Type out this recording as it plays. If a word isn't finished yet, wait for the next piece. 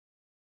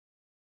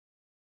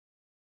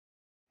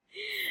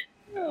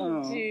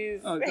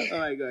Okay, all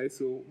right, guys.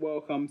 So,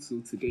 welcome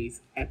to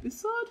today's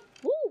episode.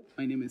 Woo!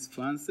 My name is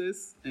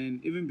Francis,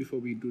 and even before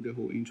we do the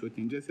whole intro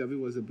thing, just have you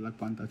watched the Black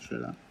Panther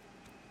trailer?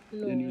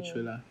 No. The new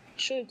trailer.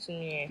 Show it to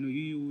me. No,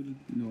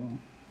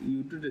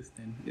 you do this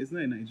thing. It's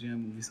not a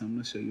Nigerian movie, so I'm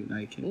not sure you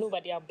like it. No,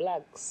 but they are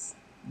blacks.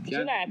 Yeah.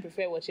 You know, I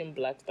prefer watching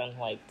black than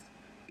white.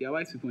 There are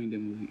white people in the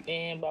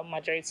movie. But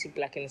majority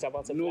black, and it's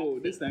about a black No,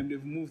 thing. this time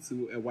they've moved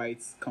to a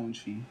white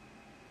country.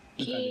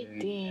 Look at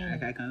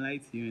it. I can lie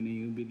to you and then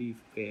you believe.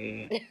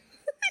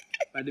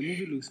 But the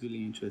movie looks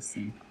really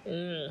interesting.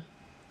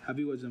 Have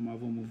you watched a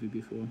Marvel movie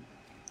before?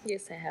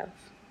 Yes, I have.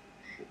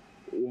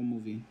 What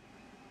movie?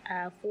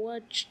 I've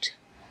watched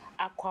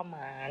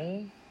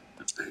Aquaman.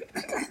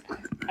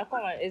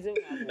 Aquaman, is it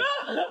Marvel?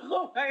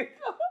 Oh my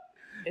god!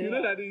 Is You it know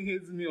that Marvel? didn't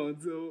hit me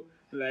until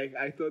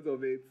I thought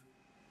of it.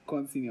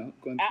 Continue.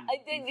 Are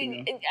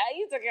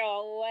you talking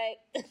about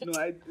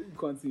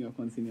what? No,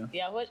 continue.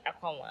 Yeah, I watched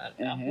Aquaman.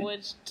 Uh-huh. I've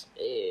watched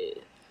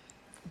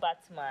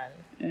Batman.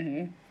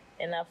 Uh-huh.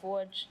 And I've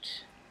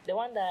watched the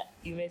one that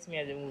you met me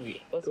at the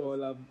movie. Thor,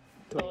 Love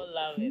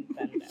and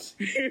Thunder.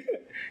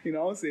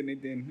 I won't say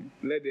anything.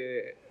 Let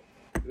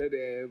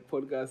the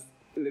podcast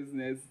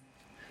listeners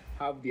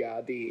have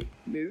their day.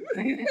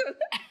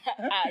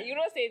 You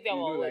don't say it about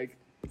what? Like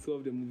two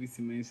of the movies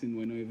you mentioned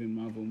were not even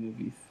Marvel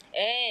movies.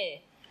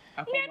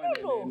 I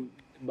don't know. and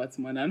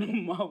Batman are not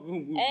Marvel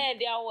movies.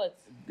 They are what?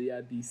 They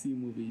are DC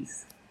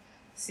movies.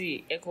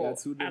 See, They Echo, are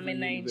two I'm a different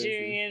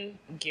Nigerian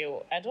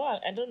girl. I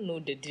don't know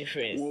the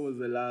difference. What was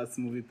the last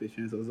movie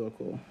Patience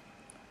Ozoko?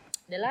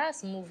 The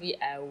last movie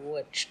I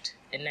watched,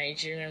 a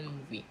Nigerian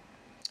movie,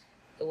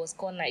 it was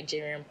called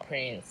Nigerian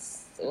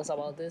Prince. It was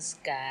about this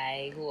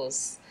guy who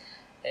was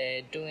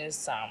doing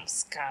some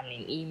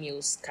scamming, email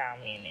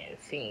scamming and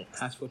things.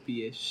 Hash for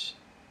PH.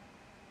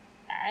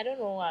 I don't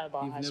know what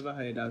about You've Hash. never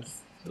heard that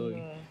story.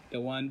 No. The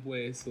one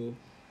where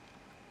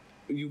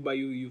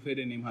you've heard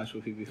the name Hash for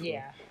P before.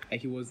 Yeah.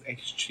 Like he was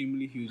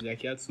extremely huge. Like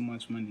he had so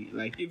much money.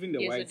 Like even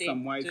the Yeah, so whites, they-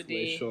 some whites so were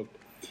they- shocked.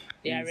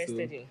 They And so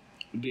arrested him.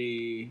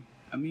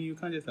 you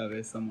can't just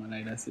arrest someone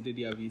like that. So they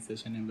did their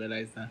research and then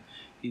realized that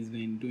he's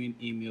been doing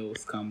email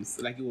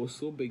scams. Like it was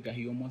so big that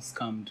he almost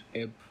scammed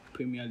a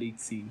Premier League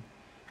team.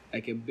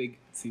 Like a big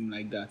team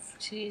like that.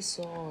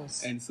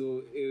 Jesus. And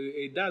so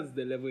that's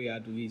the level he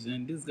had reached.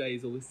 And this guy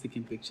is always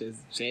taking pictures,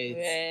 jets,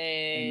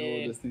 and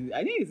all those things.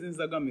 I think his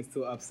Instagram is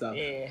still up stuff.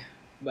 Yeah.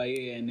 But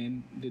yeah, and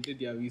then they did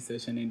their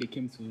research and then they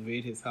came to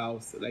raid his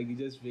house. Like they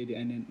just raided,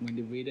 and then when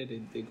they raided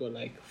it, they got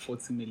like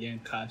 40 million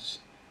cash.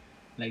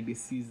 Like they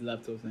seized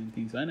laptops and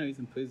things. So I know he's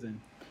in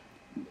prison.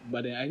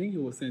 But then I think he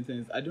was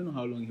sentenced. I don't know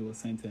how long he was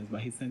sentenced,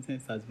 but his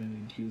sentence has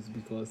been reduced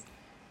because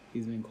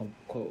he's been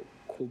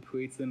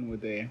cooperating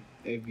with the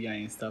FBI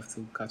and stuff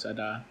to catch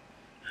other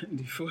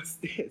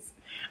defraudsters.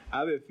 I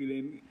have a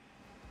feeling.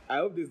 I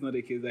hope this is not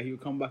the case that he'll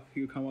come out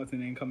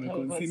and then come and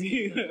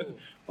continue.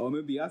 Or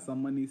maybe he has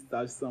some money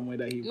stashed somewhere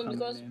that he'll come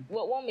Because in.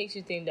 what makes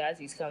you think that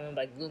he's coming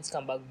back, going to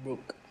come back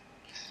broke?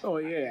 Oh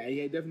yeah,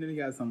 he definitely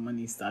has some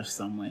money stashed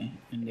somewhere.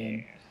 And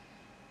then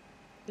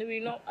Maybe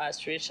not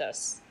as rich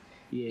as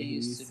he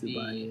used to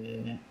buy.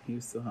 Yeah, he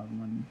used to have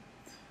money.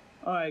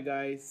 Alright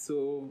guys,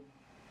 so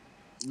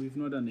we've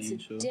not done the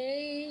intro.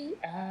 Today.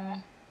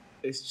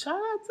 It's chat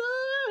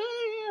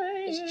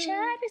time. It's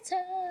chat time.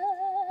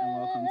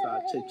 And welcome to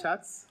our chit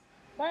chats.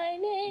 My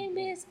name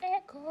is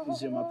Echo.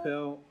 Je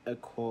m'appelle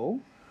Echo.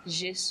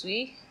 Je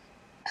suis.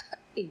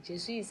 Je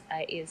suis is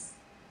IS.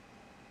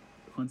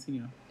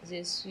 Continue.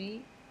 Je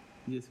suis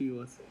Yes, we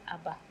was.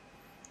 Abba.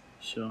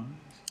 Sure.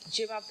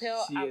 Je m'appelle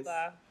She is-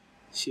 Abba.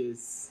 She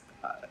is.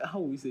 How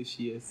will we say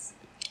she is?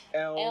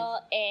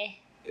 L-A.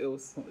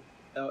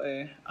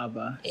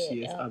 Abba.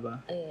 She is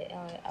Abba.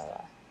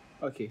 Abba.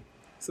 Okay.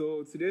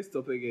 So today's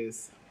topic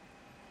is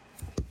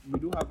we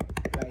do have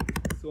like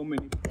so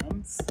many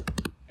prompts,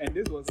 and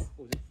this was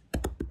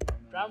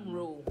Drum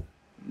roll.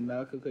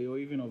 okay, you're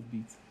even off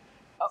beat.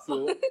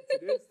 So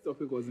today's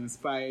topic was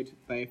inspired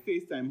by a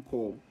FaceTime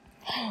call.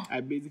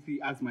 I basically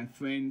asked my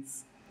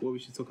friends what we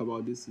should talk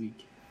about this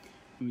week.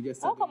 And we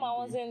just How started come I doing-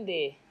 wasn't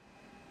there?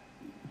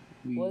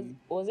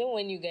 Was it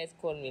when you guys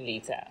called me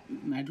later?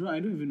 I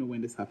don't even know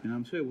when this happened.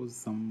 I'm sure it was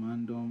some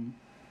random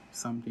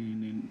something,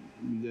 and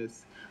then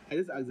I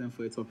just asked them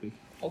for a topic.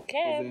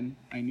 Okay. But then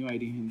I knew I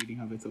didn't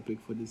have a topic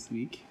for this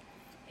week.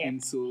 Yeah.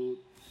 And so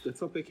the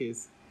topic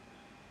is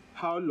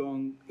how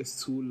long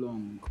is too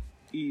long?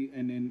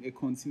 And then it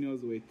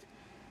continues with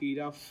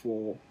either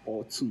 4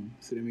 or 2.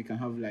 So then we can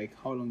have like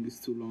how long is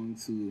too long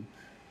to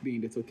be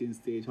in the talking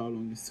stage, how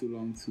long is too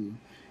long to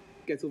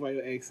get over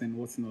your ex and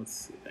what's not.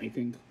 I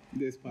think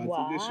this should be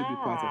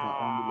part of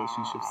our own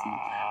relationship scene.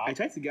 I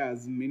try to get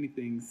as many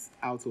things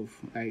out of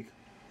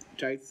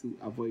try to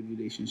avoid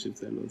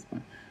relationships a lot,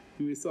 but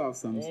we still have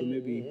some, so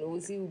maybe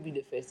Lucy will be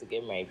the first to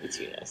get married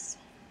between us.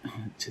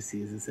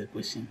 Jesse, is this a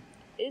question?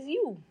 It's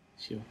you.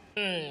 Sure.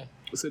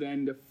 So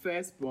then the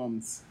first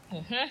prompt,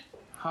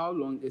 how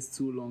long is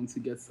too long to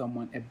get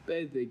someone a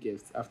birthday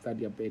gift after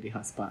their birthday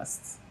has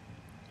passed?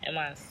 A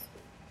month.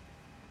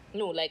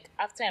 No, like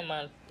after a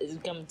month, it's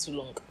become too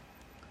long.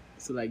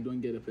 So like, don't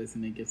get a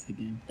person that gets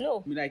again.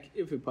 No. I mean, like,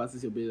 if it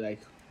passes your birthday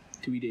like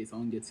 3 days, I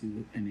won't get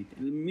you anything.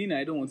 I mean,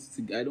 I don't want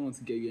to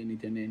get you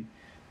anything. Then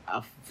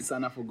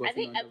Sana forgot. I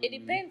think it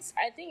depends.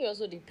 I think it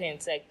also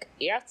depends. Like,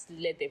 you have to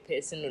let the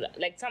person know that.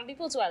 Like, some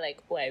people too are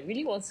like, oh, I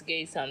really want to get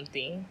you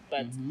something,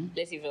 but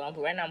let's say, for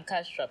example, right now I'm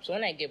cash strapped. So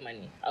when I get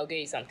money, I'll get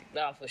you something.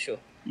 That one for sure.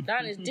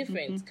 That one is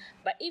different.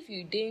 But if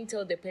you didn't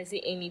tell the person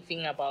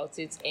anything about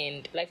it,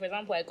 and like, for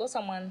example, I got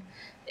someone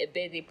a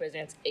birthday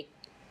present, a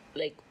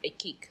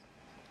cake,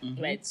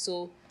 right?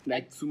 So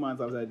like 2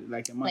 months after,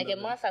 like a month. Like a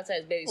month after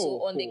his birthday.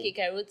 So on the cake,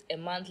 I wrote a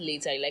month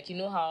later. Like, you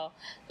know how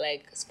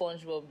like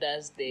SpongeBob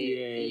does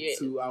the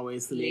 2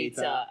 hours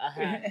later.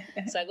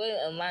 So I got it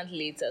a month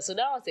later. So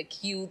that was a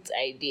cute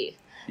idea.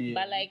 Yeah.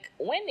 But like,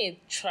 when it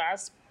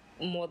trusts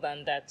more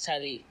than that,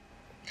 Charlie,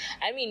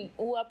 I mean,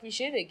 we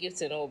appreciate the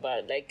gift and all,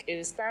 but like,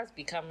 it starts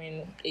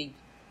becoming a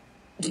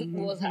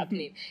what's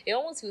happening. It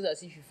almost feels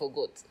as if you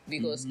forgot,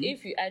 because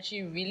if you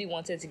actually really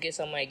wanted to get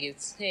someone a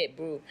gift, hey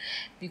bro,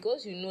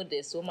 because you know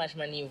there's so much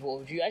money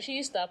involved, you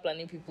actually start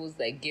planning people's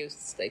like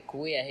gifts like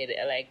way ahead,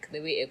 like the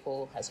way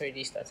Echo has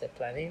already started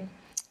planning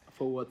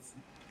for what.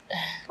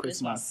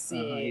 Christmas.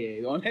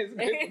 Yeah, honest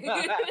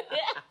Christmas.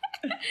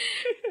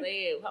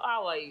 Like,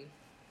 how are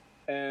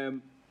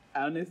you?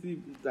 Honestly,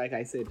 like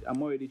I said,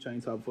 I'm already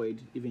trying to avoid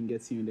even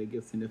getting you the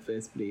gifts in the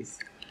first place,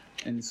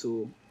 and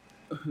so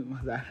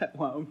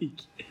 1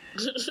 week.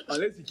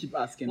 Unless you keep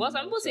asking. Well,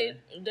 some people say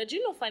that,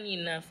 you know, funny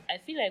enough, I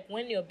feel like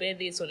when your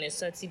birthday is on a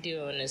Saturday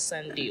or on a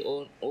Sunday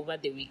or over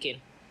the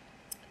weekend,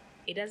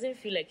 it doesn't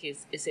feel like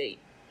it's a,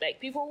 like,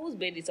 people whose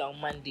birthdays are on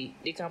Monday,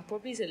 they can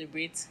probably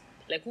celebrate,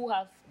 like, who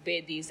have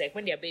birthdays, like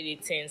when their birthday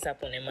turns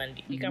up on a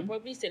Monday, they can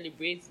probably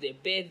celebrate the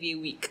birthday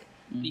week.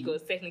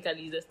 Because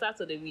technically it's the start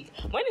of the week.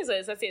 When it's on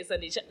a Saturday and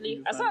Sunday,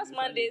 as soon as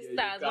Monday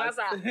starts,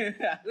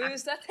 we've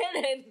started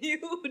a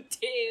new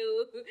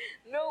day.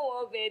 No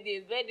more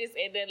birthdays. Birthdays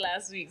ended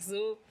last week,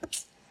 so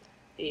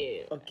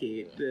yeah.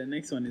 Okay, the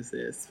next one is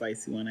a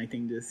spicy one. I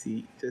think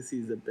Jessie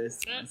is the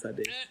best answer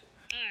this.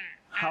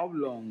 How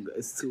long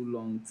is too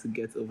long to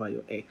get over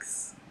your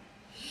ex?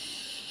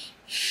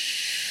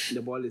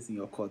 The ball is in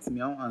your court.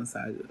 Me, I'll answer.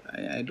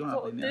 I don't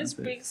have any answers.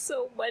 This brings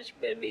so much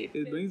memories.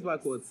 It brings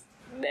back what?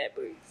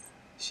 Memories.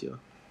 Sure.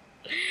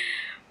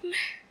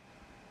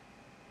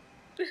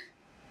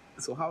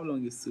 So how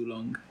long is too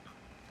long?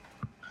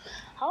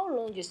 How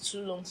long is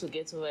too long to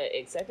get over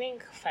ex? I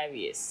think 5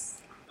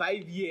 years.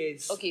 5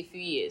 years. Okay,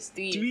 3 years.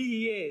 3 years. 3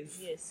 years.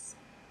 Yes.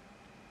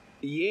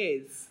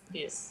 Yes.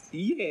 Yes.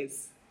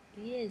 Yes.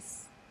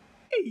 Yes.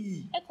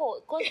 Hey.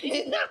 Because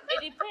it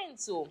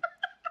depends. So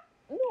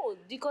no,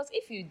 because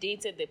if you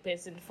dated the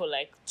person for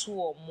like 2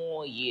 or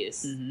more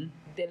years,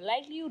 the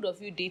likelihood of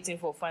you dating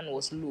for fun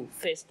was low,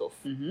 first off.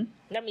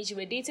 That means you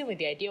were dating with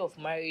the idea of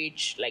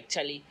marriage, like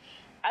Charlie.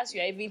 As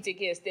you are even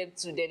taking a step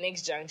to the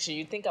next junction,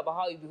 you think about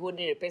how you'll be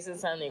holding the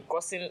person's hand and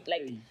crossing.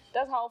 Like,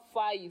 that's how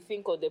far you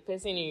think of the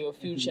person in your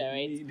future,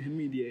 right?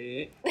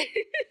 Media.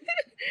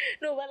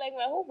 No, but like,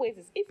 my whole point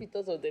is, if you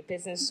thought of the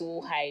person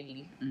so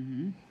highly,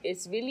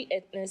 it's really,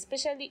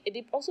 especially,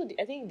 it also,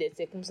 I think the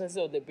circumstances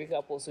of the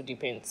breakup also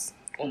depends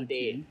on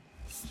the,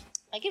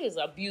 like, if it's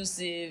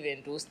abusive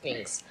and those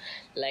things,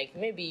 like,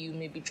 maybe you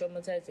may be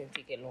traumatized and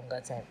take a longer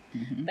time.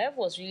 That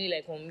was really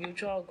like on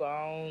mutual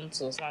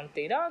grounds or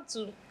something. That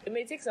too, it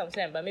may take some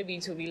time, but maybe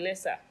it will be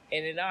lesser,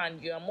 and then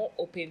you are more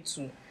open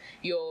to,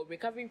 your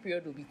recovery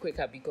period will be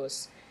quicker,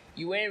 because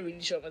you weren't really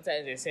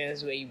traumatized in the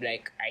sense where you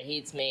like, I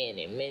hate men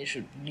and men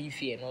should leave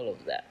here and all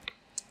of that.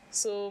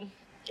 So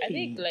I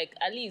think, like,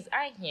 at least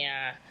I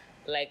hear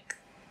like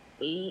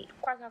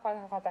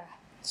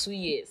 2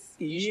 years.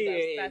 You should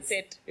have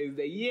started. It's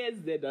the years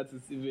that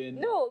is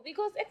even. No,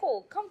 because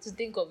Echo, come to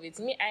think of it,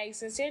 me, I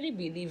sincerely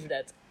believe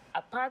that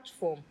apart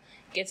from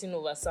getting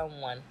over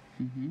someone,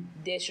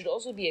 there should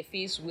also be a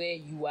phase where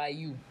you are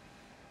you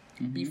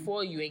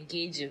before you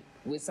engage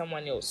with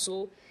someone else.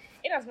 So,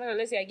 in as much as,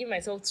 let's say I give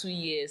myself 2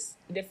 years,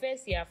 the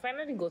first year I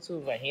finally got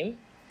over him.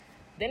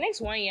 The next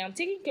 1 year I'm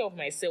taking care of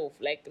myself.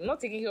 Like, I'm not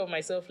taking care of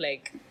myself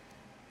like,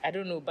 I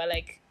don't know, but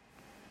like,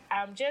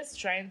 I'm just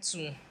trying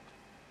to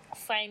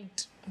find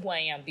who I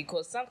am,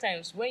 because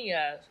sometimes when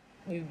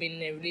you've been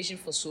in a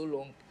relationship for so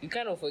long, you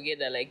kind of forget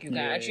that like you can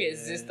actually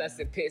exist as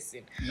a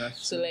person.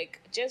 That's so true. Like,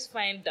 just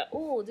find that,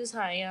 oh, this is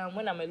how I am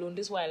when I'm alone,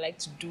 this is what I like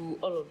to do,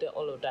 all of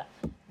that.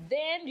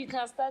 Then you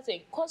can start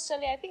saying,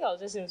 constantly, I think I was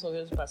just saying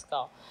something to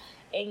Pascal,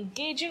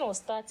 engaging or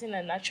starting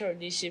a natural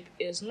relationship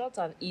is not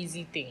an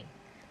easy thing.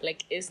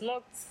 Like, it's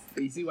not.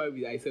 You see why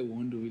I said we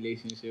won't do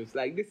relationships?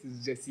 Like, this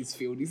is just his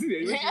field. You see the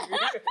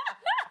relationship?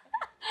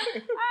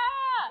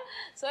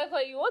 So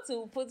if you want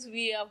to put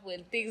me up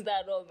with things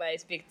that are not my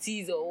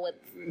expertise or what?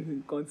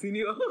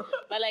 Continue.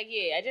 But like,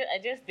 yeah, I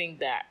just think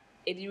that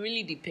it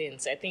really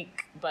depends. I think,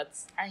 but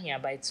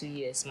by 2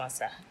 years,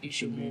 Masa, you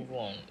should move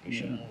on. You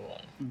should move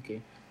on.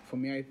 Okay. For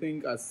me, I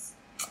think as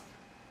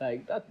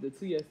like that, the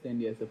 2 years, 10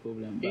 years, a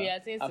problem. But I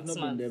think 6 I've not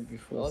months been there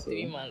before, or so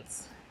 3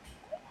 months.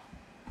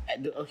 I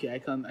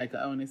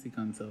honestly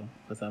can't tell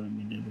because I haven't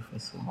been there before.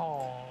 So,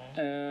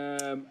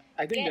 Oh.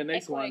 I think the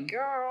next one.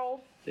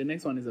 Girl. The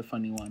next one is a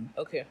funny one.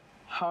 Okay.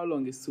 How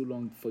long is too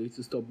long for you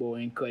to stop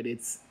borrowing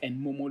credits and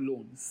Momo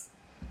loans?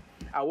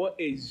 At what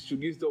age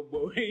should you stop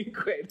borrowing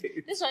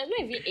credits? This one is not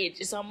even age,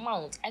 it's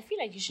amount. I feel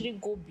like you shouldn't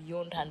go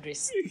beyond 100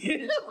 cedis. Why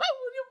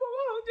would you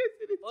borrow 100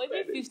 cedis? Or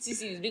even 50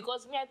 cedis.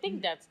 Because I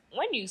think that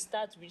when you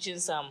start reaching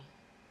some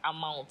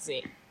amount,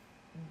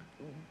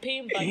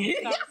 paying back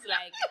becomes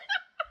like,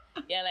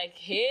 you're like,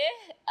 hey,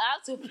 I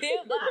have to pay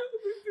back.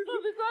 No,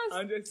 because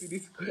 100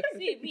 cedis credit.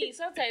 see me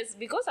sometimes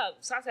because I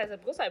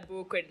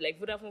borrow credit, like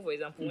Vodafone for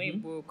example, when you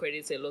borrow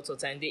credit a lot of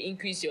time, they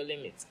increase your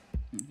limit.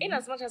 In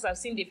as much as I've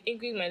seen they've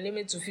increased my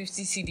limit to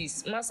 50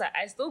 cedis, Master,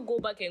 I still go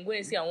back and go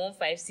and say I want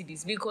 5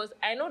 cedis because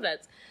I know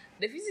that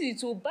the 50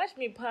 cedis will bash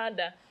me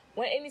powder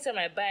when anytime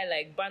I buy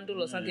like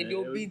bundle or something,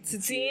 they'll be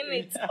seeing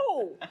it.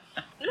 Oh,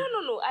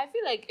 no. I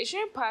feel like it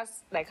shouldn't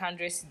pass like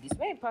 100 cedis.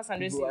 When it pass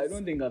 100 Bro, I cedis,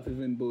 don't think I've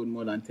even borrowed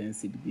more than 10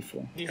 cedis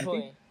before.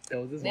 There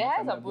was this the one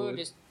highest time I borrowed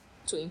is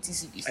 20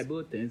 cedis. I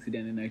borrowed 10 cedis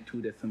and then I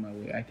threw the same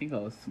away. I think I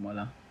was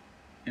smaller.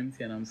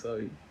 Empty and I'm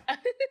sorry. I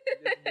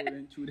just borrowed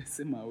and threw the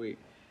same away.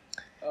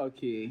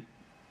 Okay.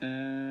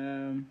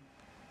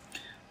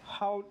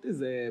 How this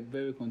is a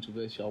very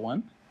controversial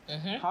one.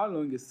 How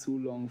long is too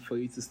long for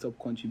you to stop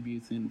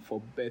contributing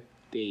for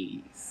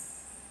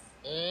birthdays?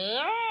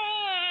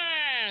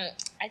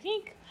 I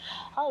think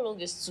how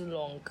long is too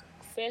long?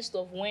 First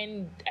off,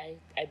 when I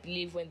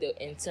believe when the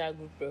entire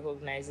group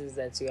recognizes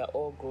that you are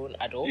all grown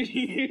adults.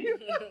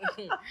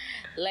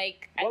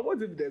 Like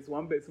what if there's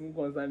one person who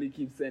constantly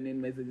keeps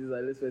sending messages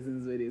like this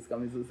person's birthday is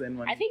coming to send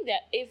money? I think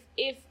that if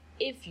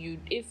you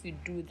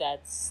do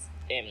that,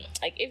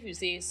 like if you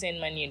say send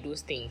money and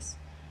those things,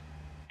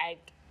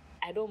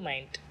 I don't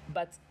mind,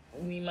 but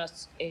we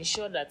must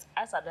ensure that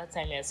as at that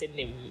time you're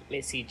sending a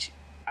message,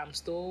 I'm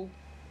still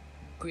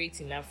great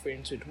enough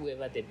friends with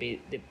whoever the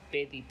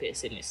birthday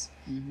person is.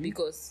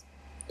 Because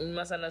you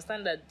must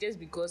understand that just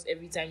because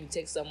every time you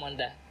text someone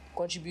that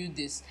contribute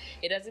this,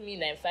 it doesn't mean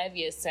that in 5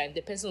 years time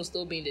the person will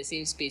still be in the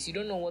same space. You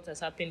don't know what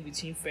has happened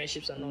between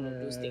friendships and all of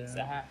those things.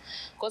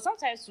 Because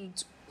sometimes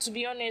to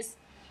be honest,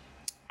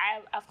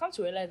 I've come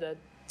to realize that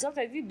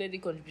sometimes these birthday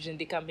contributions,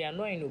 they can be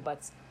annoying, but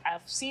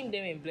I've seen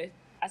them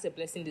as a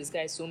blessing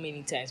disguise so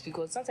many times,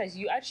 because sometimes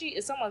you actually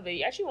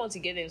want to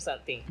get them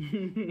something,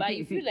 but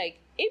you feel like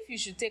if you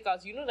should take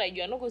out, you know that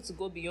you are not going to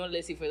go beyond,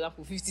 let's say for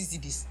example 50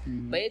 cedis,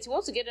 but yet you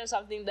want to get them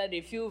something that they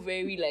feel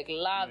very like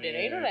loved, and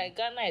you know that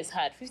Ghana is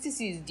hard. 50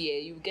 cedis there,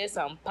 you get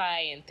some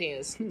pie and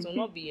things, it will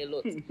not be a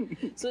lot.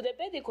 So the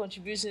birthday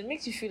contribution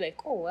makes you feel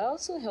like, oh, I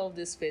also help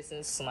this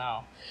person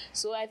smile.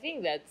 So I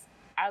think that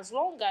as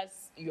long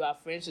as you are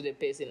friends with the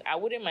person, I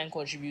wouldn't mind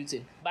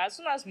contributing. But as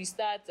soon as we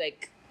start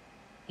like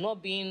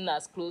not being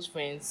as close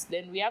friends,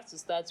 then we have to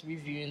start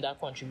reviewing that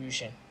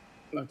contribution.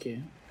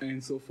 Okay.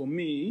 And so for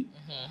me,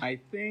 I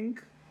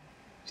think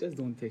just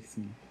don't text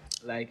me.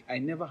 Like, I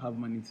never have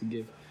money to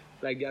give.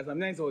 Like, yeah,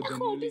 sometimes I'll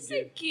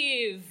genuinely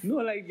give. No,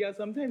 like, yeah,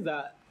 sometimes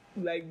that,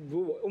 like,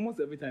 bro, almost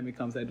every time it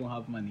comes, I don't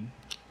have money.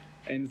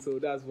 And so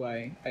that's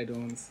why I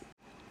don't.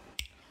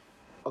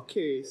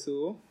 Okay,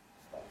 so.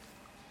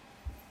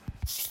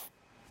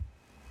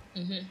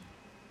 I'm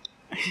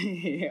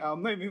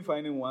not even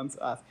finding one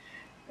to ask.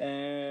 But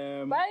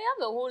I have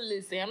the whole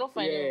list. I'm not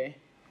finding. Yeah.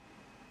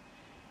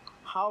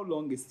 How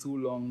long is too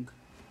long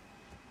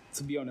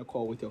to be on a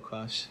call with your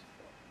crush?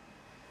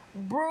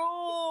 Bro!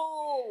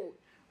 Oh,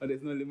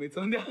 there's no limit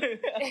on that.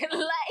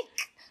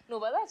 No,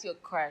 but that's your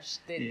crush.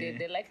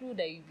 The likelihood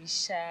that you be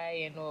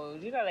shy and all.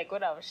 You know, like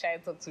when I'm shy,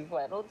 talk to people,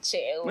 I don't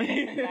chill. Like 2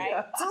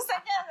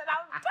 seconds and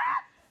I'm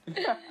back.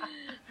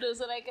 No,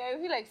 so like I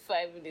feel like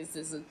 5 minutes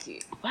is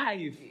okay.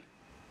 5?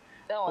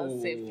 That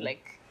one's safe.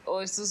 Like, oh,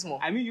 it's too small.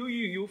 I mean,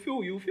 you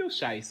feel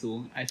shy,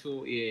 so I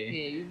feel Yeah,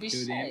 you be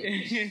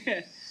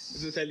shy.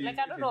 Totally. Like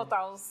I don't know what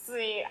I'll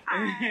say.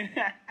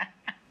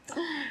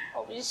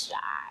 I'll be shy.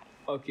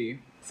 Okay,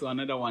 so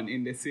another one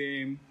in the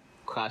same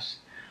crush.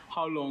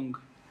 How long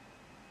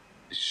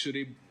is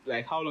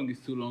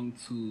too long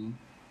to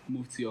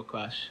move to your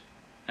crush?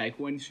 Like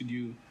when should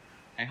you,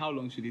 like how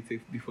long should it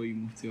take before you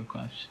move to your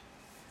crush?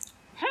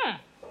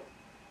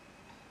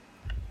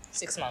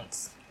 6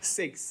 months.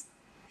 6?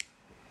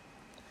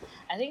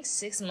 I think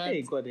 6 months.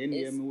 Hey, God,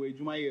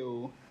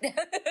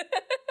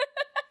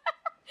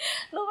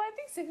 No, but I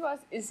think 6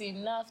 months is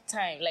enough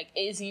time. Like,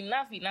 it's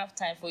enough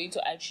time for you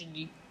to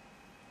actually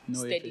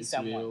steady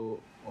someone. Real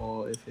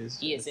or if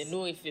it's yes, and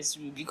know if it's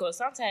real. Because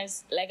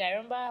sometimes, like, I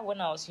remember when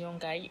I was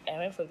younger, I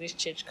went for this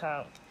church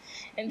camp,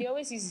 and they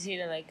always used to say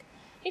that, like,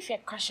 if you're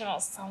crushing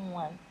on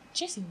someone,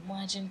 just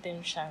imagine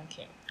them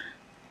shanking.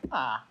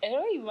 I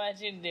don't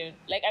imagine them.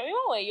 Like, I mean,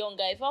 when we were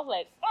younger, I felt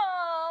like,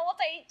 oh, what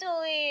are you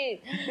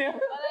doing?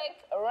 But, like,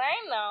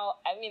 right now,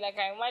 I mean, like,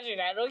 I imagine,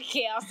 I don't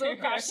care, I'm so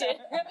crushing.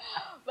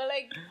 But,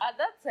 like, at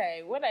that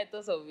time, when I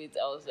thought of it,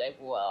 I was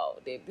like, wow,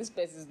 this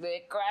person is not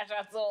a crush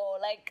at all.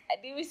 Like,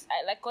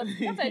 cause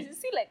sometimes you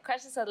see, like,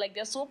 crushes are, like,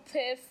 they're so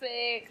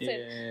perfect,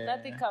 and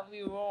nothing can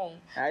be wrong.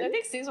 So I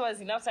think 6 months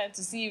is enough time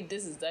to see if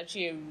this is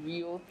actually a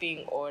real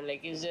thing, or,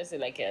 like, it's just,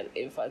 like, an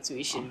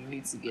infatuation you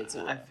need to get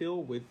to. I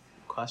feel with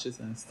crushes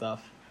and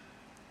stuff,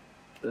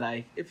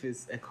 like if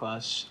it's a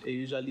crush, it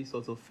usually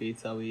sort of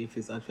fades away if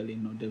it's actually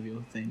not the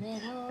real thing,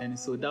 and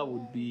so that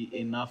would be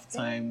enough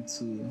time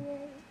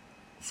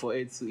for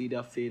it to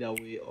either fade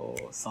away or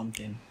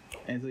something.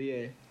 And so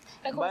yeah.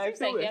 Like, But it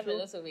seems like you have a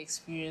lot of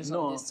experience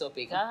No. on this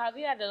topic. Have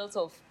you had a lot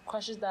of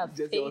crushes that have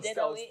Just faded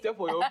I'll away? step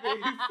on your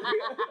face.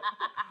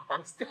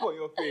 I'll step on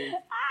your face.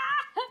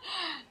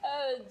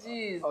 Oh,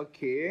 jeez.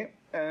 Okay.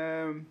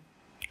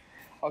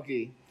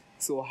 Okay.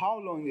 So how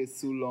long is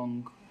too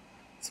long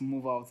to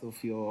move out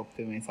of your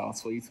parents'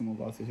 house, for you to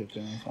move out of your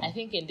parents' house? I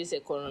think in this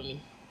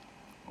economy,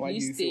 Why you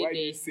do you stay say, why do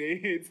there. you say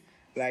it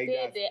like Stay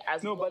that? there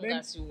as no, long but then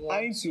as you want.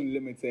 aren't you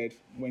limited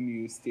when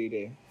you stay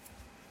there?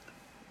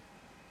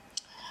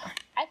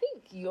 I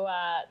think you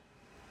are.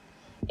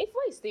 If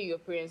when you stay in your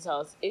parents'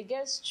 house, it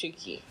gets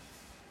tricky.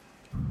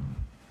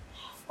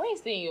 When you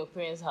stay in your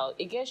parents' house,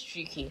 it gets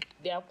tricky.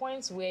 There are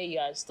points where you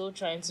are still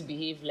trying to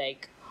behave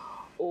like,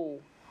 oh,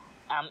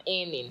 I'm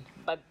earning,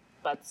 but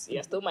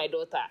you're still my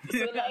daughter. So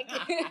like,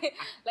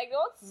 like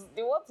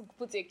they want to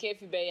put a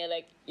curfew, but you're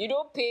like, you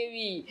don't pay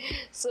me.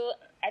 So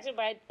actually,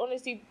 but I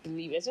honestly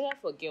believe, especially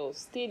for girls,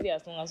 stay there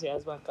as long as your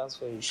husband comes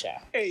for you, sha.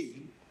 Hey.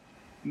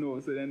 No,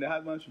 so then the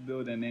husband should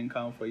build an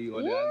income for you,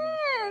 or the Yes,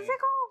 husband like,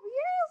 oh,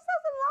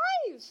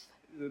 yes,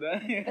 should,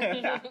 that's a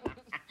life. so that,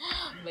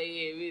 But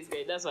yeah,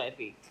 basically, that's what I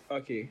think.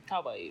 okay.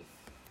 How about you?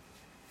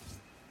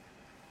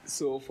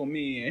 So for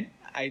me,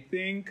 I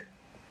think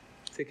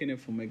taking it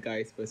from a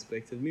guy's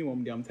perspective, me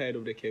mom, I'm tired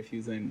of the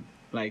curfews and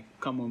like,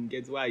 come on,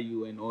 get where are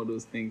you and all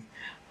those things.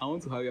 I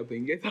want to hurry up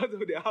and get out of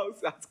the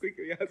house as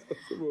quickly as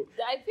possible.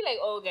 I feel like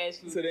all guys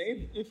feel So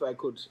then, if I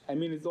could, I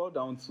mean, it's all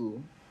down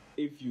to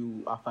if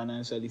you are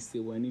financially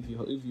stable and if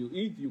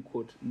you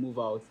could move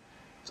out,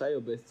 try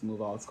your best to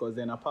move out, because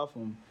then apart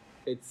from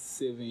it's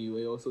saving you,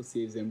 it also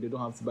saves them. They don't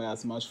have to buy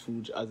as much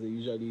food as they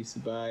usually used to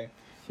buy.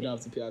 You don't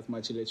have to pay as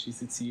much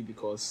electricity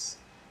because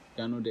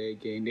they're not there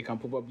again. They can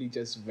probably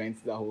just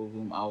rent the whole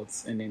room out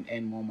and then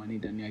earn more money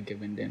than you're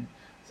giving them.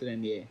 So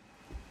then, yeah,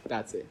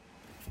 that's it.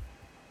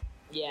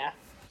 Yeah.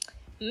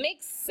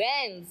 Makes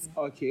sense.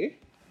 Okay,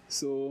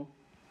 so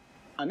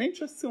an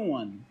interesting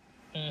one.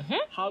 Mm-hmm.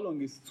 How long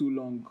is too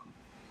long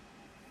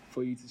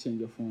for you to change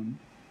your phone?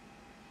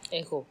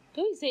 Echo.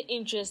 Don't you say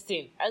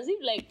interesting? As if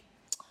like,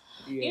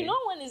 Yeah. you know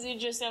when it's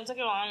interesting, I'm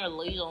talking about I'm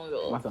really long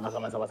ago. Mata.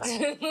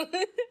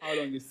 How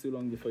long is too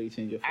long before you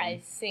change your phone? I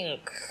think.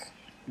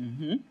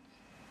 Mm-hmm.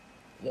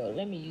 Yo,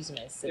 let me use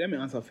myself. Let me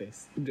answer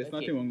first. If there's Okay.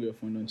 nothing wrong with your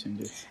phone, don't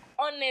change it.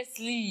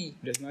 Honestly.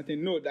 There's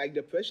nothing. No, like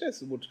the pressure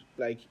would,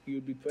 like,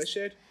 you'd be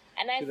pressured.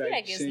 And I to, feel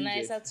like it's change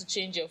nicer it. to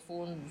change your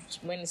phone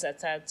when it's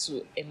attached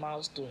to a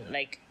milestone.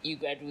 Like you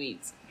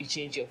graduate, you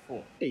change your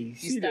phone. Hey, You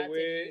see the start a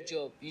way. new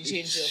job, you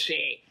change your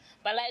phone.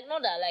 But like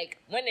not that like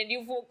when a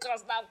new phone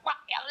comes down,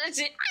 I'm just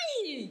saying,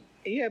 "Aye!"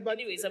 Yeah, but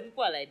Anyway, some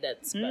people are like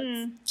that.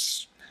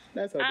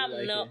 that's how But I'm they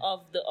like not it.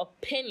 of the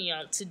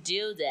opinion to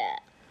do that.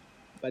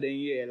 But then,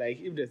 yeah,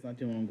 like if there's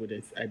nothing wrong with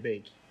it, I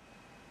beg,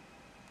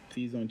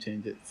 please don't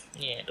change it.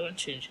 Yeah, don't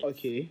change it.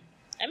 Okay.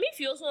 I mean, if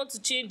you also want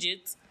to change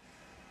it,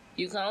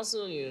 you can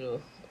also,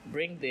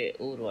 bring the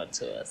old one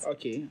to us.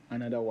 Okay,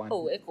 another one.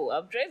 Oh, Echo,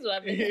 I'm trying to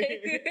have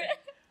it.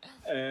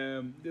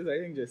 This I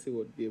think Jesse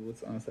would be able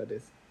to answer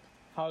this.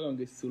 How long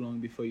is too long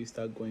before you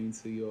start going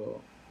to your,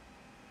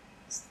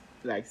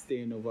 like,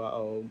 staying over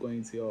or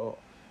going to your,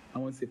 I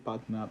won't say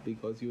partner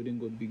because you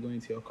wouldn't be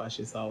going to your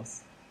crush's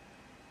house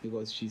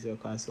because she's your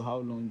crush. So how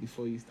long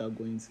before you start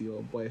going to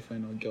your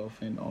boyfriend or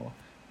girlfriend or,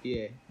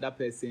 yeah, that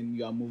person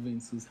you are moving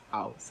to's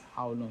house?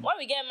 How long? When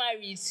we get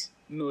married.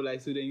 No,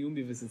 like, so then you won't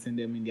be visiting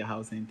them in their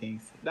house and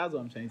things. That's what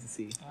I'm trying to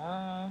say.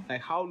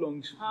 Like, how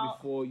long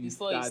before you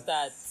start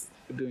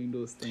doing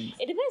those things?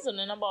 It depends on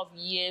the number of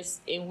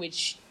years in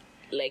which,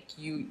 like,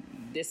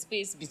 the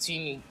space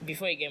between you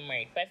before you get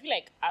married. But I feel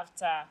like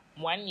after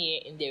 1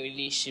 year in the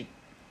relationship,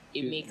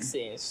 it makes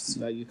sense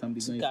Like, you can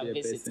be going to to your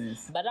visit.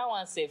 person's. But that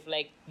one safe,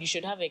 like, you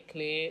should have a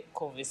clear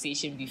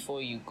conversation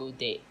before you go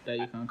there. That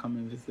you can come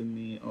and visit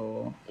me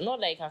or...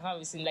 Not like I can't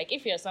visit. Like,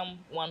 if you're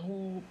someone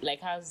who,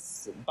 like,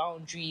 has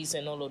boundaries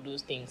and all of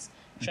those things,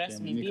 trust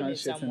me, you being can't with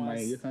shit someone.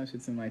 you can't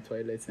shit in my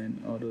toilet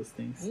and all those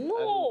things.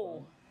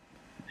 No!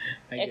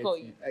 I get Echo.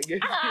 you. I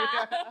get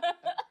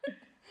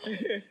But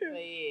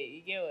yeah,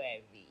 you get what I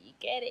mean. You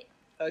get it.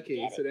 you.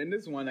 Okay, so then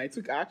this one, I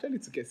actually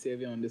took a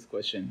survey on this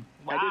question.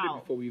 I did Wow. it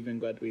before we even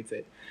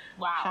graduated.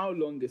 Wow. How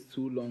long is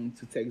too long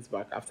to text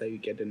back after you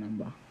get the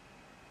number?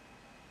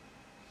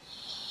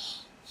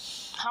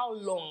 How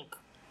long?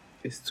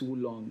 It's too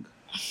long.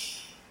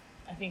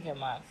 I think a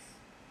month.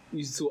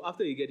 So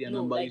after you get your No,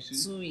 number, like you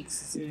should... 2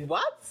 weeks.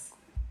 What?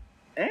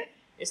 Eh?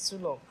 It's too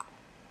long.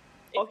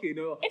 Okay,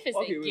 no. if it's a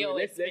okay, girl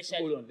let's especially.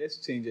 hold on. Let's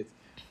change it.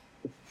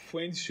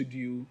 When should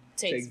you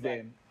Text text back.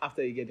 them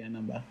after you get their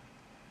number?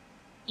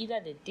 Either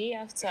the day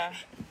after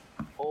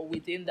or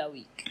within that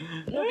week.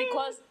 No,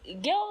 because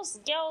girls,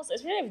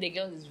 especially if the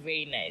girl is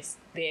very nice,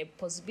 the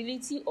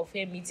possibility of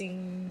her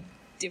meeting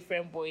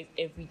different boys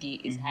every day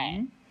is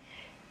high.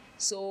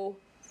 So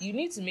you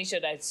need to make sure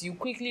that you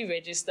quickly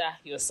register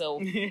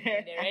yourself in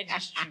the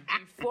registry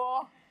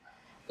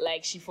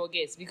like she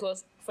forgets.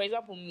 Because for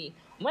example, me,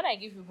 when I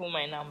give people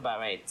my number,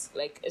 right,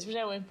 like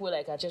especially when people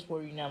like are just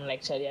worrying, I'm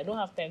like, Charlie, I don't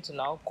have time to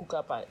now cook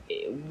up a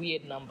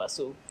weird number,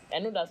 so I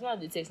know that's not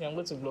the text me, I'm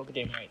going to block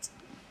them, right?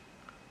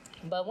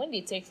 But when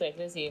they text, like,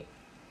 let's say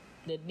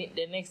the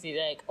next day,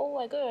 they're like, oh,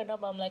 I got your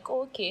number, I'm like,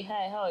 oh, okay,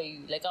 hi, how are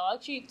you? Like, I'll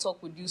actually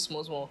talk with you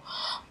small,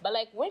 but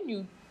like when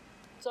you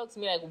talk to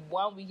me like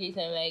 1 week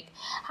later, I'm like,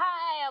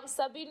 hi, I'm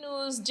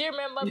Sabinus, do you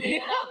remember me?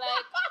 And I'm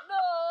like, no,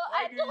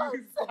 I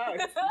don't.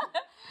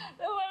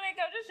 No, but like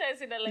I'm just trying to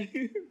say that, like,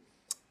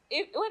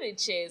 if when it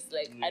shares,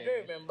 like, I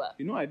don't remember.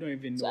 I don't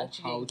even know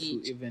how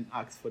engage. to even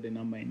ask for the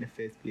number in the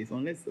first place,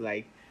 unless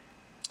like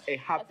it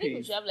happens. I think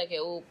we should have like a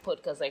whole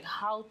podcast, like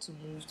how to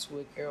move to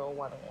a girl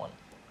 101.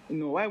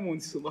 No, I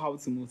want to how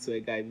to move to a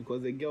guy,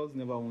 because the girls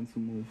never want to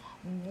move.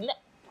 No.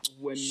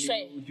 When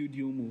you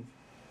do move.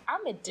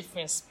 I'm a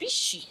different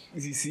species.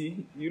 You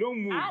see, you don't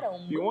move. I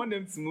don't move. You want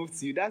them to move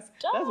to you. That's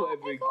what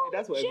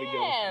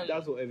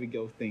every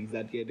girl thinks,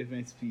 that they're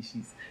different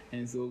species.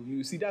 And so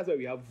you see, that's why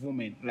we have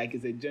women. Like,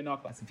 it's a general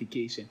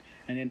classification,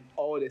 and then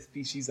all the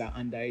species are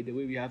under it. The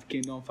way we have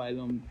kingdom,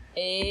 phylum.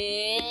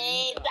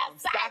 Hey,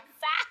 that's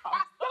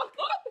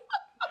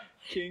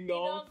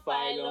Kingdom,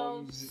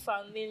 phylum,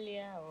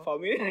 familiar.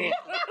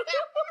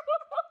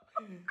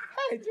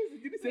 I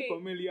just didn't say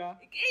familiar.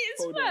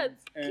 It's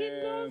parts.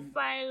 Kingdom,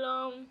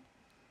 phylum.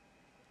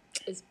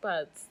 It's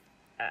parts.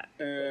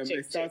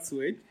 It starts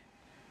with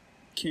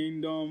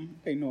kingdom.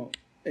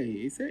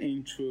 It's an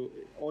intro.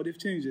 All they've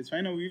changed it.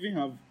 Right now we even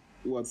have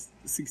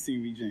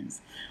 16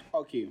 regions.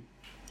 Okay.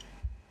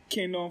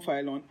 Kingdom,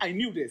 phylum. I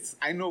knew this.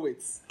 I know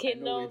it.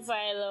 Kingdom,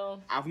 phylum.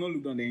 I've not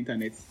looked on the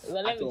internet.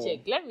 Well, let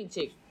me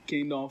check.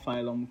 Kingdom,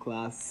 phylum,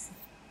 class,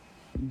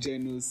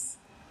 genus,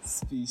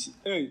 species.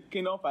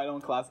 Kingdom,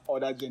 phylum, class,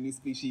 order, genus,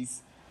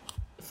 species.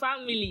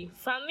 Familiar.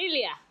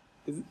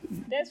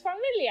 There's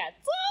familiar.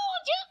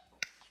 Told you.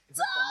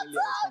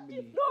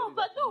 No,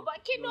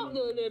 but kingdom.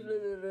 No.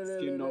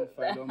 Kingdom,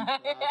 phylum,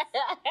 class,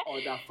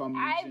 order, family.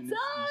 I genus,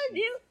 told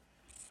species. you.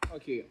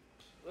 Okay.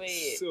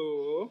 Wait.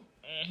 So,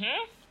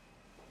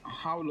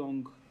 how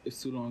long is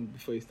too long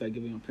before you start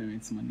giving your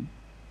parents money?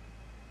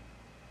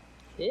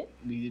 Yeah?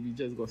 We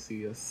just got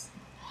serious.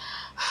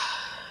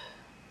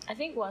 I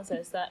think once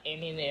I start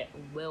earning it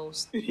well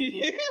stable,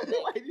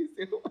 Why did you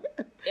say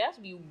what? it has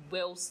to be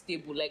well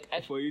stable. Like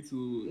For you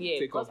to yeah,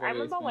 take off because I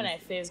remember when I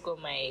expenses.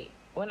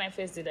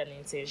 first did an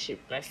internship,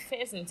 my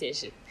first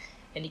internship,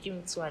 and he gave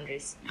me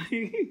 200.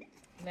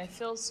 And I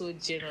felt so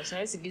generous. I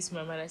used to give to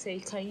my mother. I said,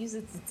 you can use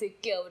it to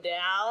take care of the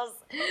house.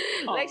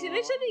 Like, she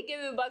literally gave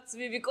it back to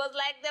me because,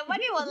 like, the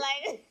money was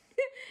like,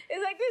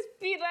 it's like this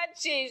peanut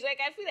change. Like,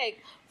 I feel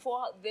like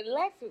for the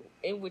life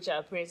in which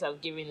our parents have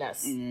given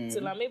us,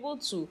 till I'm able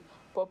to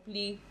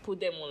properly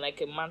put them on,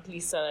 like, a monthly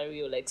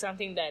salary or, like,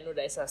 something that I know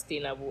that is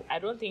sustainable, I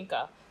don't think,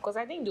 because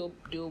I think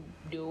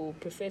they'll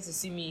prefer to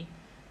see me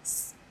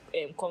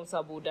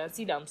comfortable than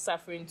see that I'm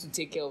suffering to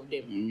take care of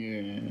them.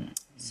 Yeah.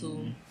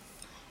 So...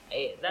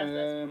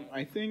 that's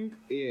I think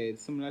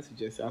it's similar to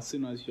just as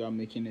soon as you are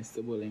making a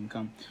stable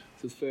income,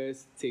 to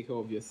first take care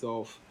of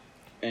yourself,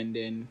 and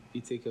then you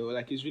take care.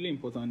 Like, it's really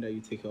important that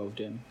you take care of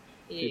them,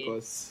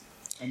 because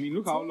I mean,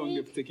 look how long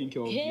they've taken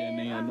care of you, and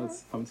then you're not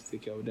having to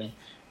take care of them.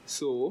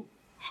 So,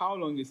 how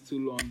long is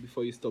too long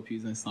before you stop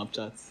using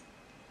Snapchat?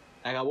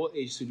 Like, at what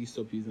age should you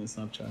stop using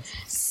Snapchat?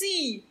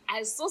 See,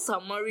 I saw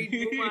some married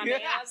woman and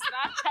I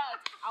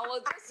Snapchat. I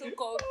was just so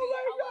confused.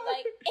 I was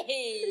like,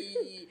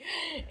 hey,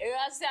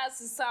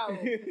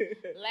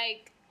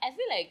 like, I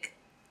feel like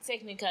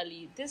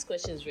technically this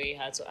question is very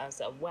hard to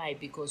answer. Why?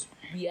 Because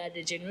we are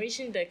the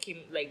generation that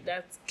came when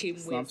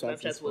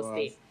Snapchat was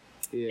there.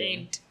 Yeah.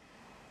 And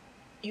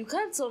you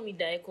can't tell me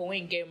that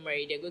when you get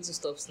married, they're going to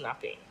stop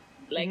snapping.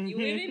 Like, you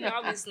even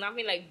now be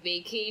snapping, like,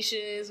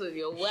 vacations with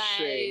your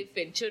wife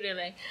and children,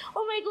 like,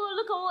 oh my god,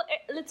 look at what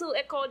little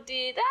Echo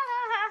did.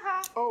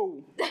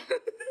 Oh.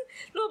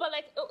 No, but,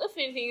 like, if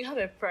anything, you have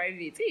a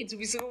private. Hey, to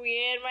be so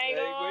weird, my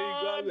god. When you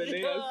grab and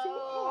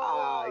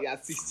then you're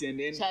 60 and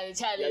then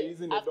Charlie, you're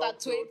using the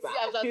after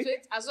 20,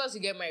 as soon as you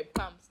get my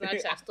pump,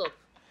 Snapchat stop.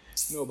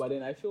 No, but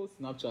then I feel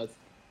Snapchat,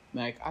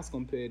 like, as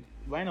compared,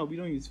 right now we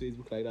don't use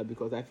Facebook like that,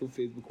 because I feel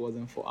Facebook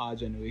wasn't for our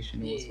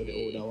generation, it was for the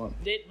older one.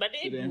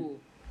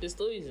 They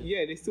still use it.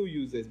 Yeah, they still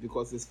use it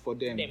because it's for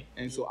them.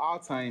 And so our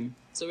time.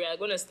 So we are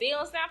gonna stay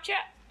on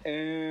Snapchat.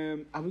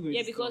 Are we going?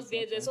 Yeah, because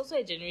there's also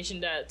a generation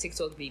that are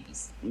TikTok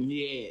babies.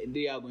 Yeah,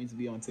 they are going to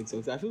be on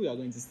TikTok. So I feel we are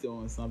going to stay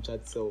on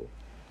Snapchat. So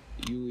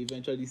you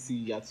eventually see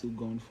you're too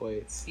gone for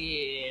it.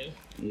 Yeah.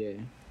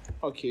 Yeah.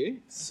 Okay.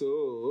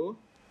 So,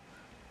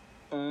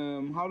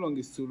 how long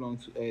is too long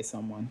to air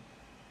someone?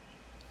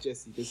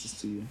 Jesse, this is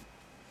to you.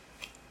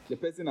 The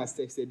person has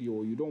texted you,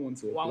 or you don't want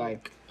to reply.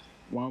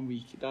 1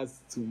 week, that's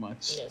too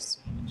much. Yes,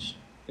 too much.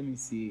 Let me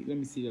see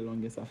the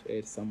longest I've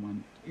aired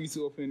someone. You need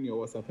to open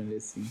your WhatsApp and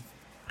let's see.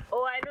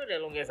 Oh, I know the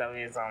longest I've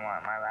aired someone,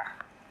 Mother.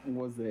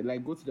 Was it?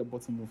 Like, go to the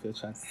bottom of your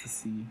chat to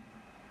see.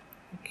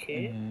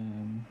 Okay.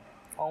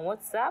 On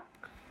WhatsApp?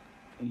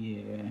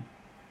 Yeah.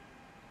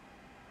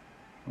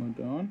 Hold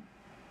on.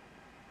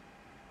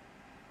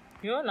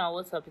 You know now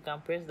WhatsApp you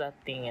can press that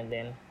thing and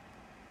then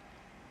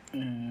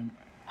Um,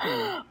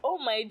 oh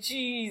my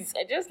jeez.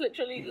 I just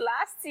literally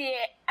last year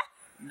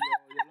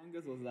your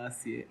longest was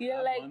last year. You're I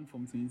have like- one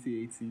from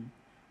 2018.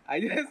 I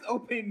just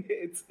opened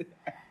it. do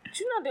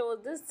you know there was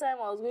this time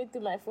I was going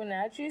through my phone and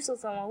I actually saw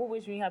someone who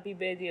wished me happy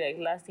birthday like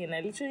last year and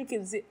I literally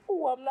came to say,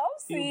 oh, I'm now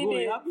seeing Bro,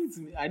 it it. happened to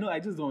me. I know. I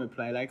just don't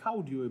reply. Like, how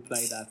would you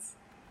reply that?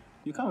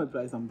 You can't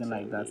reply something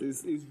like that.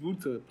 It's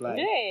rude to reply.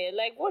 Yeah,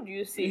 like what do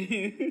you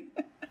see?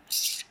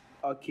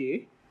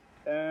 Okay.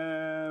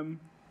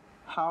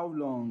 How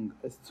long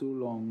is too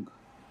long?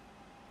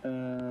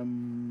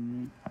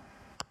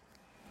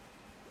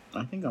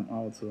 I think I'm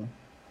out. So,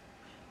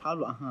 how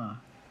long?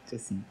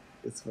 Jesse,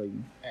 it's for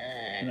you.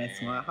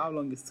 Next one. How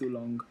long is too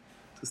long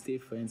to stay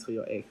friends with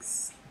your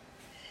ex?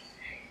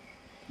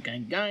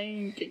 Gang,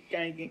 gang,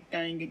 gang, gang,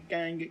 gang,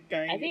 gang,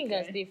 gang. I think you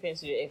can stay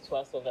friends with your ex for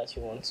as long as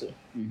you want to.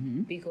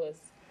 Mm-hmm. Because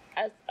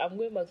as I'm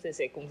going back to the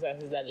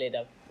circumstances that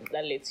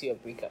led to your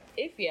breakup.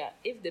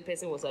 If the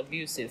person was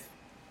abusive,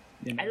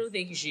 I don't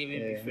think you should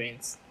even be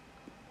friends.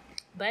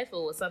 But if it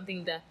was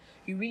something that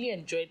you really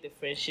enjoyed the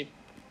friendship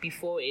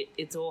before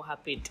it all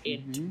happened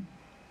and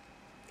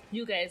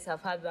you guys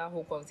have had that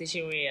whole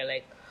conversation where you're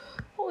like,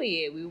 oh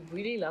yeah, we would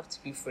really love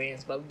to be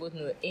friends, but we both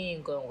know it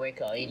ain't gonna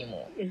work out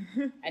anymore.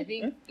 I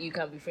think you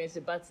can be friends,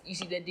 but you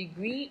see the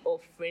degree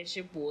of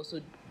friendship will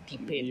also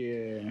depend.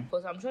 Yeah.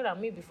 Because I'm sure that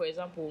maybe, for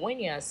example, when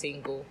you are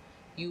single,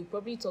 you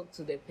probably talk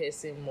to the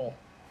person more.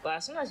 But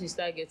as soon as you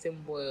start getting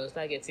boy or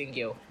start getting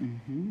girl,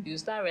 you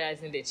start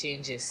realizing the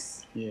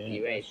changes. Yeah,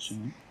 right? that's true.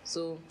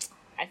 So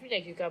I feel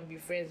like you can be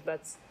friends,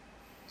 but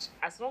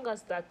as long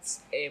as that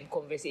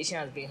conversation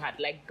has been had,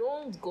 like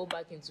don't go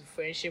back into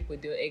friendship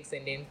with your ex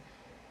and then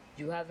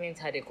you haven't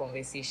had a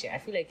conversation. I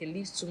feel like it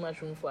leaves too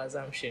much room for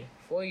assumption.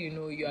 For you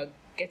know, you are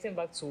getting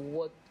back to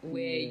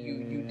where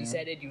you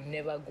decided you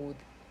never go.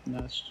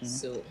 That's true.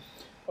 So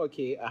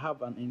okay, I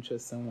have an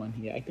interesting one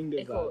here. I think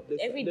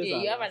every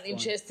day you have an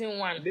interesting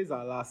one. This is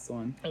our last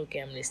one. Okay,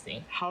 I'm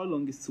listening. How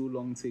long is too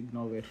long to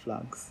ignore red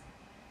flags?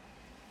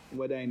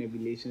 Whether in a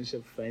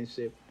relationship,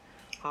 friendship,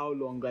 how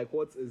long? Like,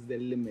 what is the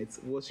limit?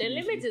 The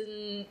limit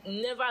is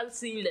never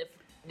seeing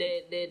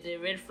the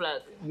red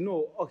flag.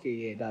 No, okay,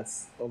 yeah,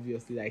 that's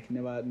obviously like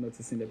never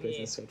noticing the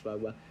person's red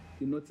flag, but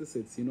you notice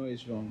it, you know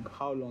it's wrong.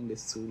 How long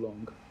is too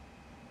long?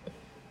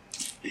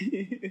 I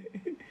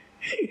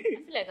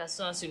feel like as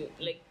soon as you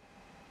like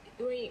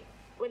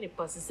when it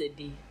passes a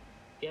day,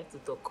 you have to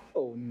talk.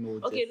 Oh no.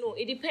 Okay, Jesse. no,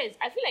 it depends.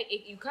 I feel like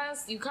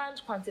you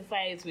can't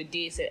quantify it with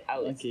days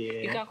out.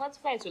 Okay. You can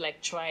quantify it with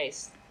like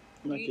tries.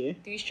 Okay.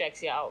 Three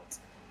strikes you're out,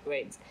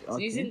 right? So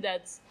Okay. using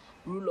that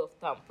rule of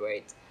thumb,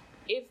 right?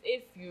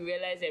 If you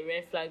realize a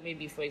red flag,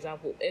 maybe for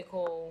example,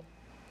 Echo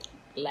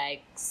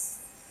likes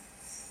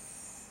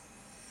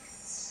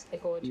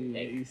Echo. What do you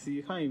like? You see,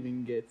 you can't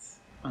even get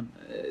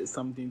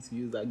something to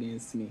use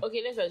against me.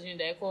 Okay, let's assume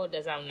that Echo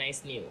doesn't have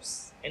nice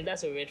nails, and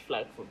that's a red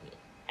flag for me.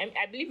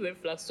 I believe red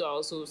flags are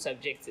also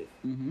subjective.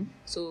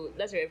 So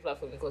that's a red flag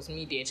for me because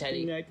me, dear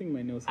Charlie. Yeah, I think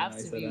my nails I are have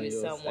to nicer be than with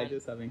yours. someone. I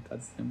just haven't cut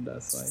them,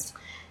 that's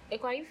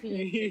Echo, are you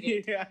feeling why.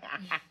 triggered?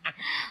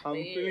 I'm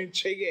feeling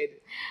triggered.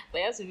 But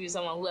it has to be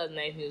someone who has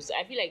nice nails.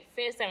 I feel like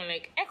first time I'm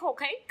like, Echo,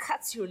 can you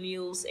cut your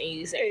nails? And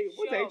he's like, Hey,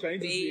 what sure, are you trying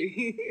babe.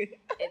 to say?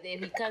 And then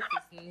he cuts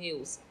his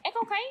nails. Echo,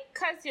 can you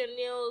cut your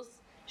nails?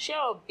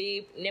 Sure,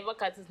 babe. Never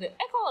cut his nails.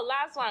 Echo,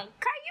 last one.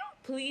 Can you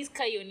please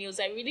cut your nails?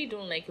 I really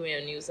don't like when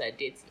your nails are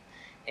dirty.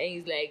 And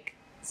he's like,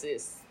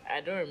 sis,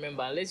 I don't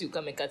remember. Unless you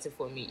come and cut it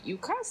for me. You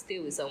can't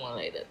stay with someone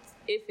like that.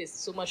 If it's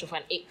so much of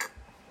an ache.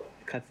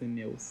 Cutting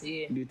nails.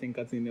 Yeah. Do you think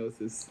cutting nails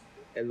is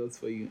a lot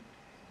for you?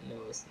 No,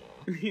 it's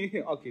not.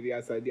 Okay, there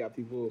are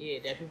people. Yeah,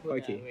 there are people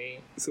that are very...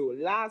 So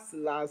last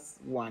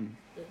one.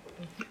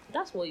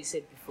 That's what you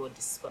said before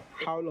this one.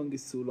 How long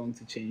is too long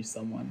to change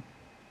someone?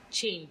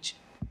 Change.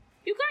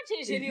 You can't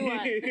change anyone.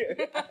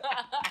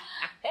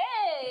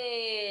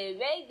 Hey,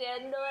 make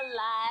them no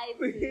lie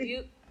to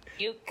you.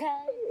 You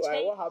can't change.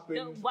 Why, what happened?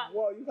 No one.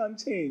 Well, you can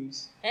change.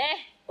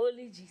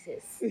 Only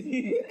Jesus.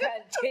 You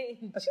can't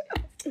change.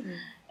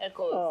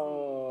 Echo.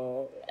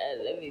 Oh.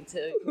 Let me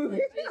tell you. You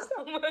can't change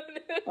someone.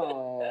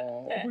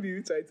 Oh. Who did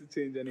you try to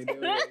change and it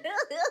didn't work?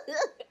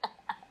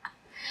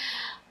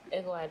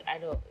 Echo, I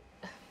don't.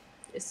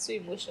 It's too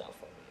emotional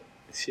for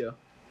me. Sure.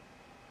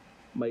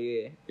 But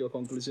yeah, your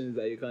conclusion is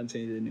that you can't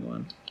change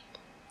anyone.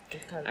 You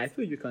can't. I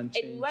feel you can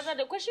change. And rather,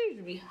 the question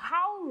should be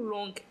how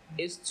long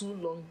is too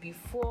long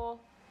before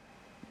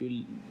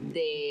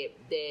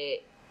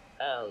the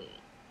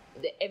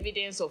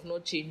evidence of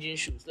not changing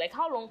shoes? Like,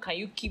 how long can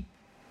you keep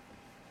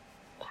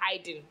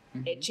hiding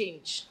a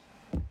change?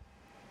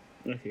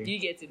 Okay. Do you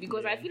get it?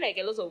 Because I feel like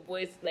a lot of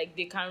boys, like,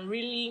 they can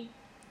really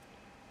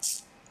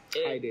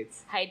hide it.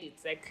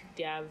 Like,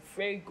 they are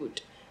very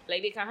good.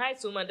 Like, they can hide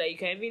so much that you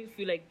can even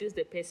feel like this is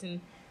the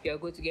person you are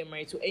going to get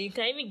married to, and you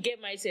can even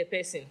get married to a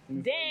person.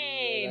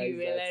 Then you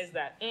realize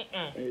that They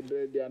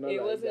are not it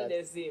like wasn't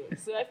that. the same.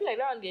 So I feel like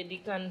that one day they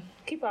can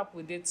keep up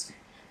with it.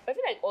 I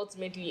feel like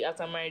ultimately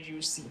after marriage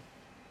you see.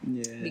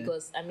 Yeah.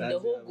 Because I mean, That's the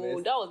whole your goal,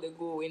 best. that was the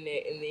goal in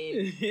the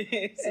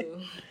end.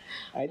 So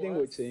I think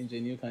with was-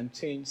 changing, you can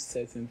change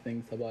certain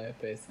things about a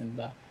person,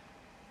 but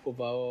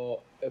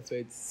overall, if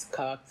it's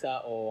character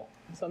or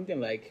something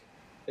like,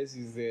 let's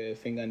use the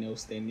fingernail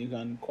stain, you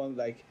can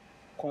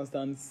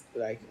constant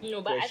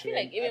no, but I feel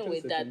like pressuring. even feel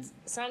with that, certain-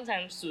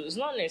 sometimes too, it's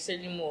not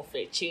necessarily more of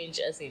a change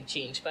as in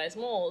change, but it's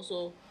more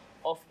also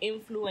of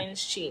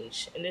influence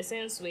change in the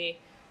sense where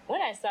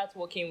when I start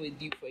working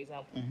with you, for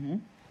example,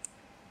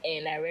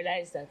 and I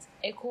realize that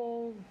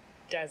Echo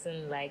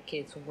doesn't like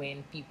it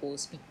when people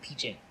speak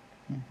pidgin,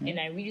 and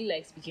I really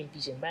like speaking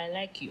pidgin, but I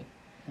like you.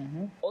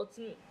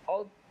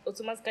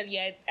 Automatically,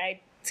 I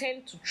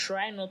tend to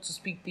try not to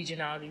speak pidgin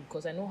out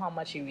because I know how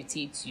much it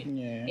irritates you.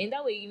 Yeah. In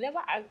that way, you never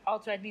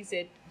outrightly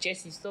said,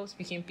 Jesse, stop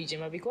speaking pidgin,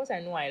 but because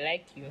I know I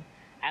like you,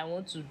 I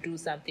want to do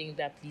something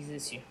that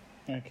pleases you.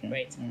 Okay.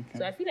 Right? Okay.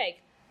 So I feel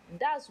like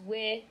that's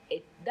where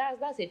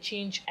that's a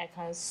change I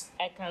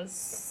can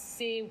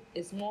say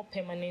is more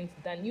permanent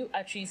than you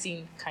actually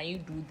saying, can you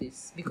do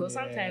this? Because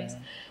sometimes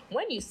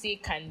when you say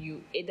can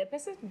you, the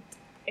person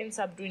ends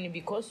up doing it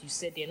because you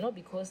said it, not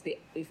because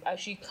they've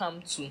actually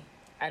come to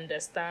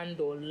understand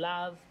or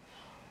love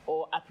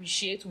or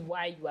appreciate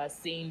why you are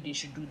saying they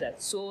should do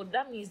that. So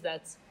that means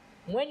that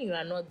when you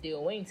are not there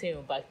or when you turn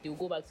your back, they'll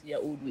go back to their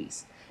old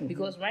ways.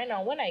 Because right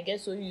now, when I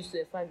get so used to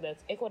the fact that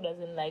Echo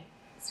doesn't like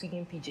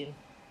speaking pidgin,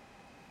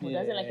 or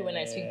doesn't like it when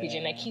I speak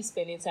pidgin, I keep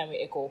spending time with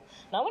Echo.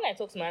 Now, when I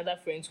talk to my other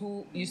friends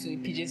who used to be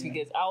pidgin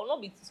speakers, I will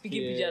not be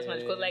speaking pidgin as much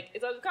because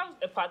it has become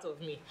a part of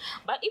me.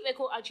 But if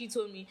Echo actually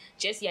told me,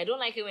 Jesse, I don't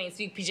like it when you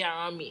speak pidgin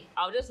around me,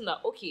 I'll just know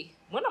that, okay,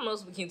 when I'm not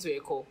speaking to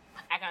Echo,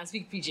 I can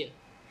speak pidgin.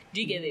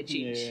 Do you get the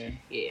change?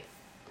 Yeah.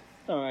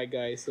 Alright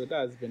guys, so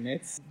that's been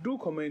it. Do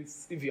comment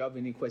if you have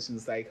any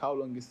questions, like how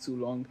long is too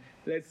long.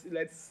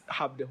 Let's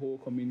have the whole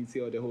community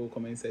or the whole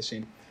comment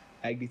section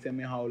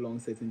determine how long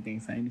certain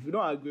things are. And if you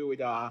don't agree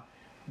with our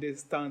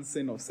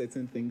distancing of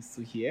certain things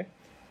to here,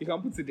 you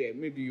can put it there.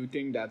 Maybe you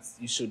think that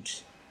you should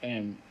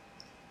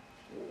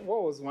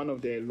what was one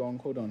of the long,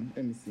 hold on,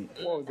 let me see.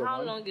 What was the How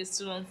one? long is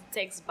too long?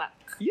 Text back.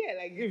 Yeah,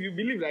 like if you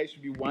believe that it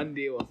should be 1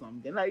 day or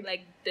something,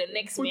 like the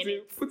next put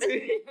minute. put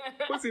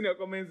in your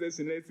comment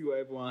section. Let's see what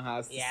everyone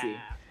has to say.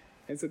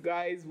 And so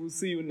guys, we'll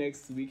see you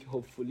next week,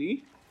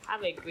 hopefully.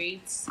 Have a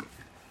great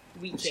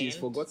weekend. She's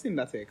forgotten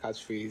that a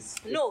catchphrase.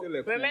 It's No, still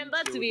a cool,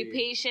 remember to be chill day.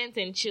 patient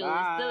and chill.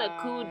 It's still a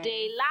cool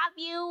day. Love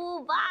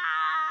you. Bye.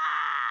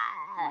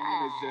 My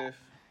name is Jeff.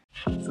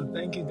 So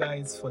thank you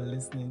guys for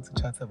listening to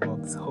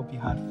Chatterbox. Hope you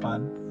had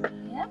fun.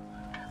 Yeah.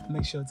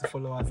 Make sure to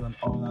follow us on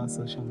all our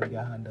social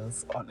media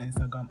handles on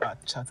Instagram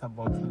at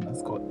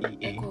chatterbox_EA.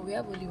 Echo, we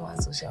have only one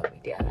social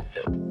media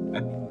handle. I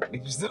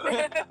mean, just in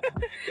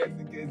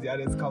case the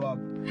others come up.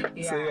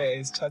 So yeah,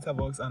 it's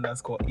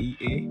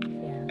chatterbox_EA.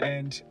 Yeah.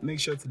 And make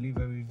sure to leave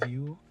a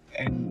review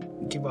and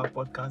give our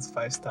podcast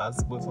 5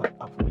 stars both on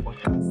Apple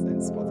Podcasts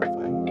and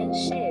Spotify. And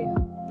share.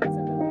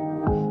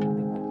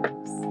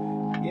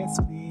 Yes,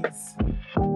 please.